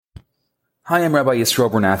Hi, I'm Rabbi Yisroel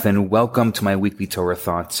Bernath, and welcome to my weekly Torah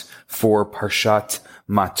thoughts for Parshat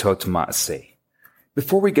Matot-Maasei.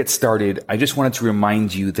 Before we get started, I just wanted to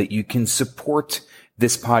remind you that you can support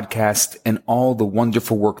this podcast and all the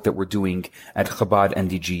wonderful work that we're doing at Chabad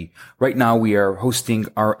NDG. Right now, we are hosting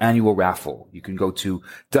our annual raffle. You can go to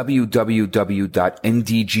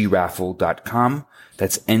www.ndgraffle.com.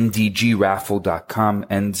 That's ndgraffle.com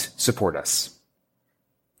and support us.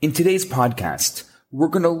 In today's podcast, we're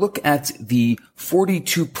going to look at the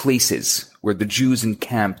 42 places where the Jews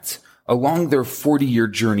encamped along their 40-year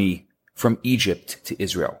journey from Egypt to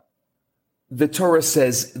Israel. The Torah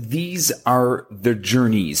says these are the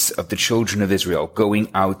journeys of the children of Israel going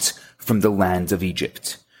out from the land of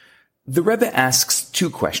Egypt. The Rebbe asks two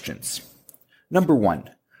questions. Number one,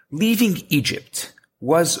 leaving Egypt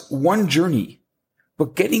was one journey,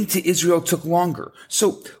 but getting to Israel took longer.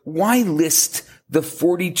 So why list the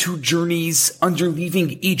 42 journeys under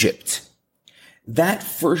leaving Egypt? That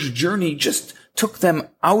first journey just took them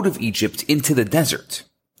out of Egypt into the desert.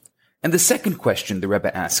 And the second question the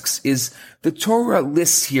Rebbe asks is, the Torah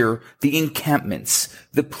lists here the encampments,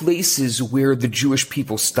 the places where the Jewish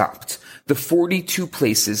people stopped. The 42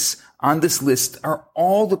 places on this list are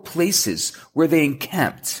all the places where they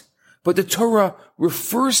encamped. But the Torah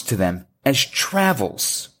refers to them as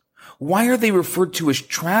travels. Why are they referred to as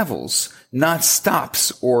travels, not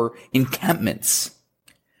stops or encampments?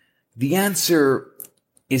 The answer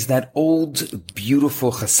is that old,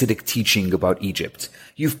 beautiful Hasidic teaching about Egypt.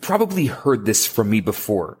 You've probably heard this from me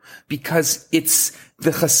before, because it's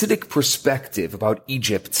the Hasidic perspective about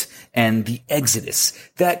Egypt and the Exodus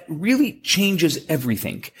that really changes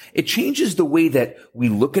everything. It changes the way that we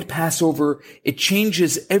look at Passover. It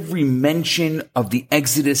changes every mention of the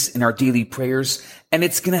Exodus in our daily prayers. And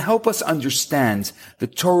it's going to help us understand the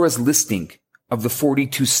Torah's listing of the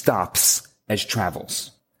 42 stops as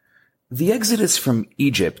travels. The Exodus from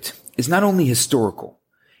Egypt is not only historical,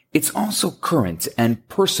 it's also current and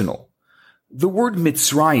personal. The word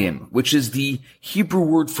Mitzrayim, which is the Hebrew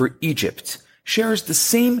word for Egypt, shares the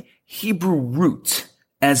same Hebrew root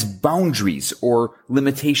as boundaries or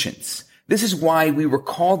limitations. This is why we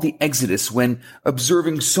recall the Exodus when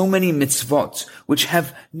observing so many mitzvot, which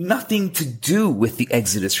have nothing to do with the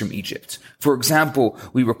Exodus from Egypt. For example,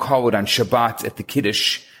 we recall it on Shabbat at the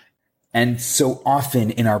Kiddush, and so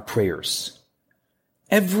often in our prayers.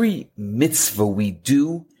 Every mitzvah we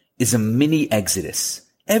do is a mini Exodus.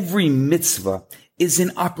 Every mitzvah is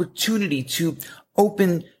an opportunity to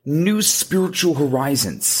open new spiritual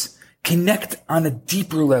horizons, connect on a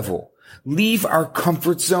deeper level, leave our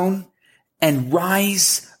comfort zone, and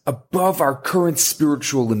rise above our current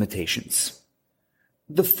spiritual limitations.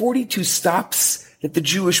 The 42 stops that the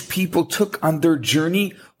Jewish people took on their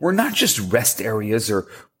journey were not just rest areas or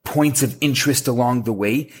points of interest along the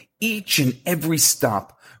way. Each and every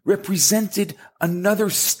stop represented another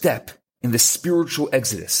step in the spiritual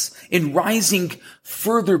exodus, in rising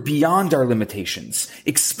further beyond our limitations,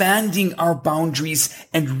 expanding our boundaries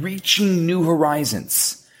and reaching new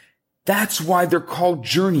horizons. That's why they're called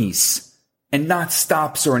journeys and not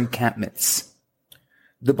stops or encampments.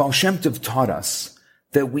 The Baal Shem Tov taught us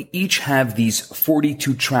that we each have these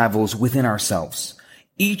 42 travels within ourselves.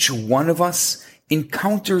 Each one of us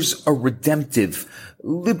encounters a redemptive,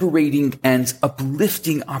 liberating, and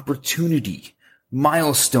uplifting opportunity,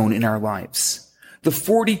 milestone in our lives. The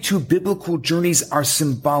 42 biblical journeys are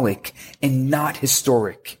symbolic and not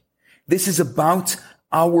historic. This is about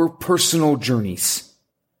our personal journeys.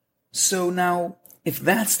 So now, if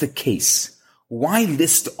that's the case, why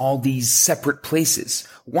list all these separate places?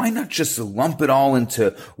 Why not just lump it all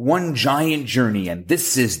into one giant journey, and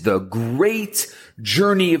this is the great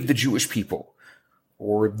journey of the Jewish people?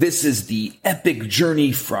 Or this is the epic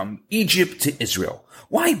journey from Egypt to Israel.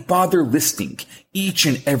 Why bother listing each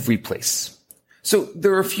and every place? So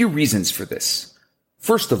there are a few reasons for this.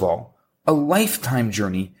 First of all, a lifetime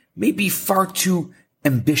journey may be far too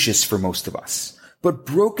ambitious for most of us, but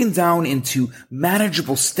broken down into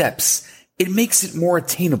manageable steps, it makes it more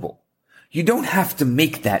attainable. You don't have to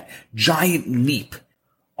make that giant leap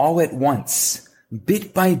all at once,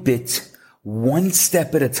 bit by bit, one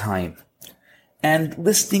step at a time. And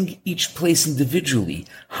listing each place individually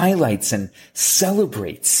highlights and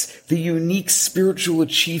celebrates the unique spiritual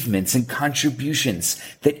achievements and contributions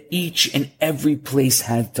that each and every place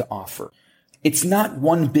had to offer. It's not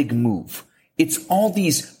one big move. It's all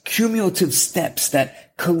these cumulative steps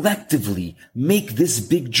that collectively make this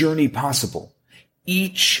big journey possible.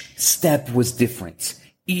 Each step was different,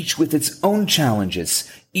 each with its own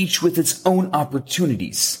challenges, each with its own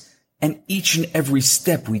opportunities, and each and every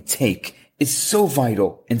step we take is so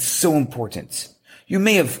vital and so important. You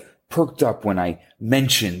may have perked up when I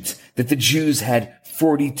mentioned that the Jews had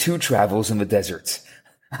 42 travels in the desert.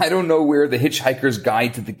 I don't know where the Hitchhiker's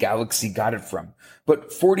Guide to the Galaxy got it from,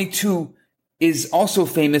 but 42 is also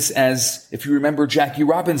famous as, if you remember, Jackie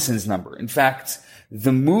Robinson's number. In fact,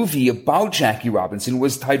 the movie about Jackie Robinson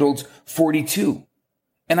was titled 42.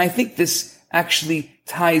 And I think this actually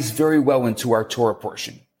ties very well into our Torah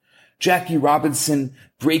portion. Jackie Robinson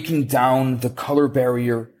breaking down the color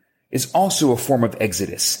barrier is also a form of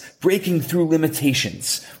exodus, breaking through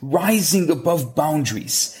limitations, rising above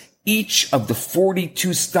boundaries. Each of the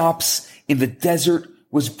 42 stops in the desert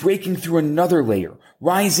was breaking through another layer,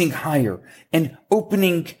 rising higher, and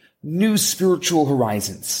opening new spiritual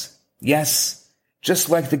horizons. Yes, just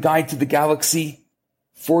like the Guide to the Galaxy,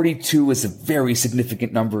 42 is a very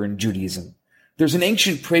significant number in Judaism. There's an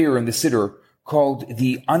ancient prayer in the Siddur called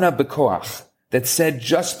the Ana B'Koach that's said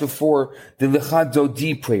just before the Lecha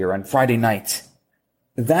Dodi prayer on Friday night.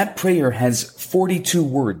 That prayer has 42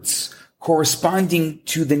 words corresponding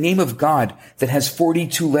to the name of God that has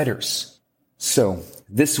 42 letters. So,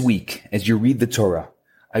 this week, as you read the Torah,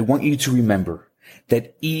 I want you to remember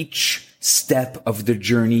that each step of the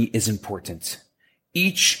journey is important.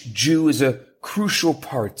 Each Jew is a crucial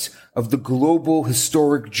part of the global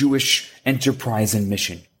historic Jewish enterprise and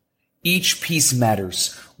mission. Each piece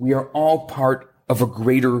matters. We are all part of a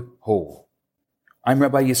greater whole. I'm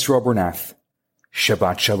Rabbi Yisroel Bernath.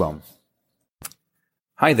 Shabbat Shalom.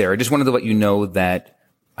 Hi there. I just wanted to let you know that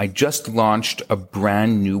I just launched a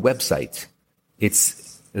brand new website.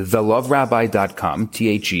 It's theloverabbi.com,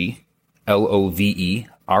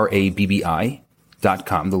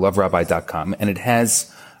 theloverabbi.com, theloverabbi.com, and it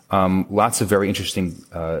has lots of very interesting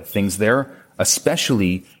things there.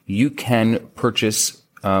 Especially, you can purchase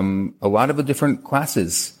a lot of the different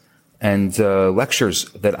classes and lectures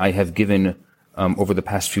that I have given over the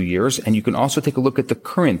past few years, and you can also take a look at the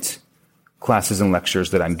current classes and lectures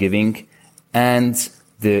that I'm giving and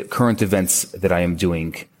the current events that I am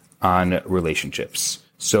doing on relationships.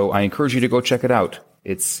 So I encourage you to go check it out.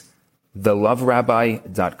 It's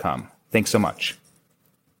theloverabbi.com. Thanks so much.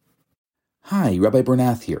 Hi, Rabbi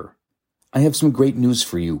Bernath here. I have some great news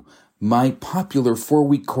for you. My popular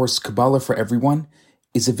 4-week course, Kabbalah for Everyone,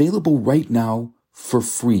 is available right now for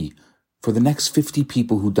free for the next 50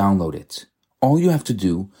 people who download it. All you have to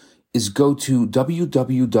do is go to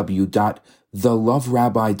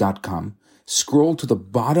www.theloverabbi.com, scroll to the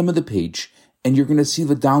bottom of the page, and you're going to see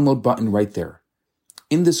the download button right there.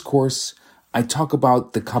 In this course, I talk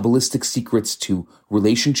about the Kabbalistic secrets to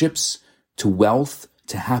relationships, to wealth,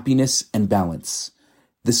 to happiness, and balance.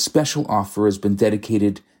 This special offer has been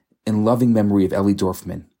dedicated in loving memory of Ellie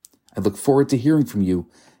Dorfman. I look forward to hearing from you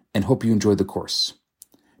and hope you enjoy the course.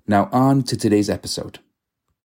 Now on to today's episode.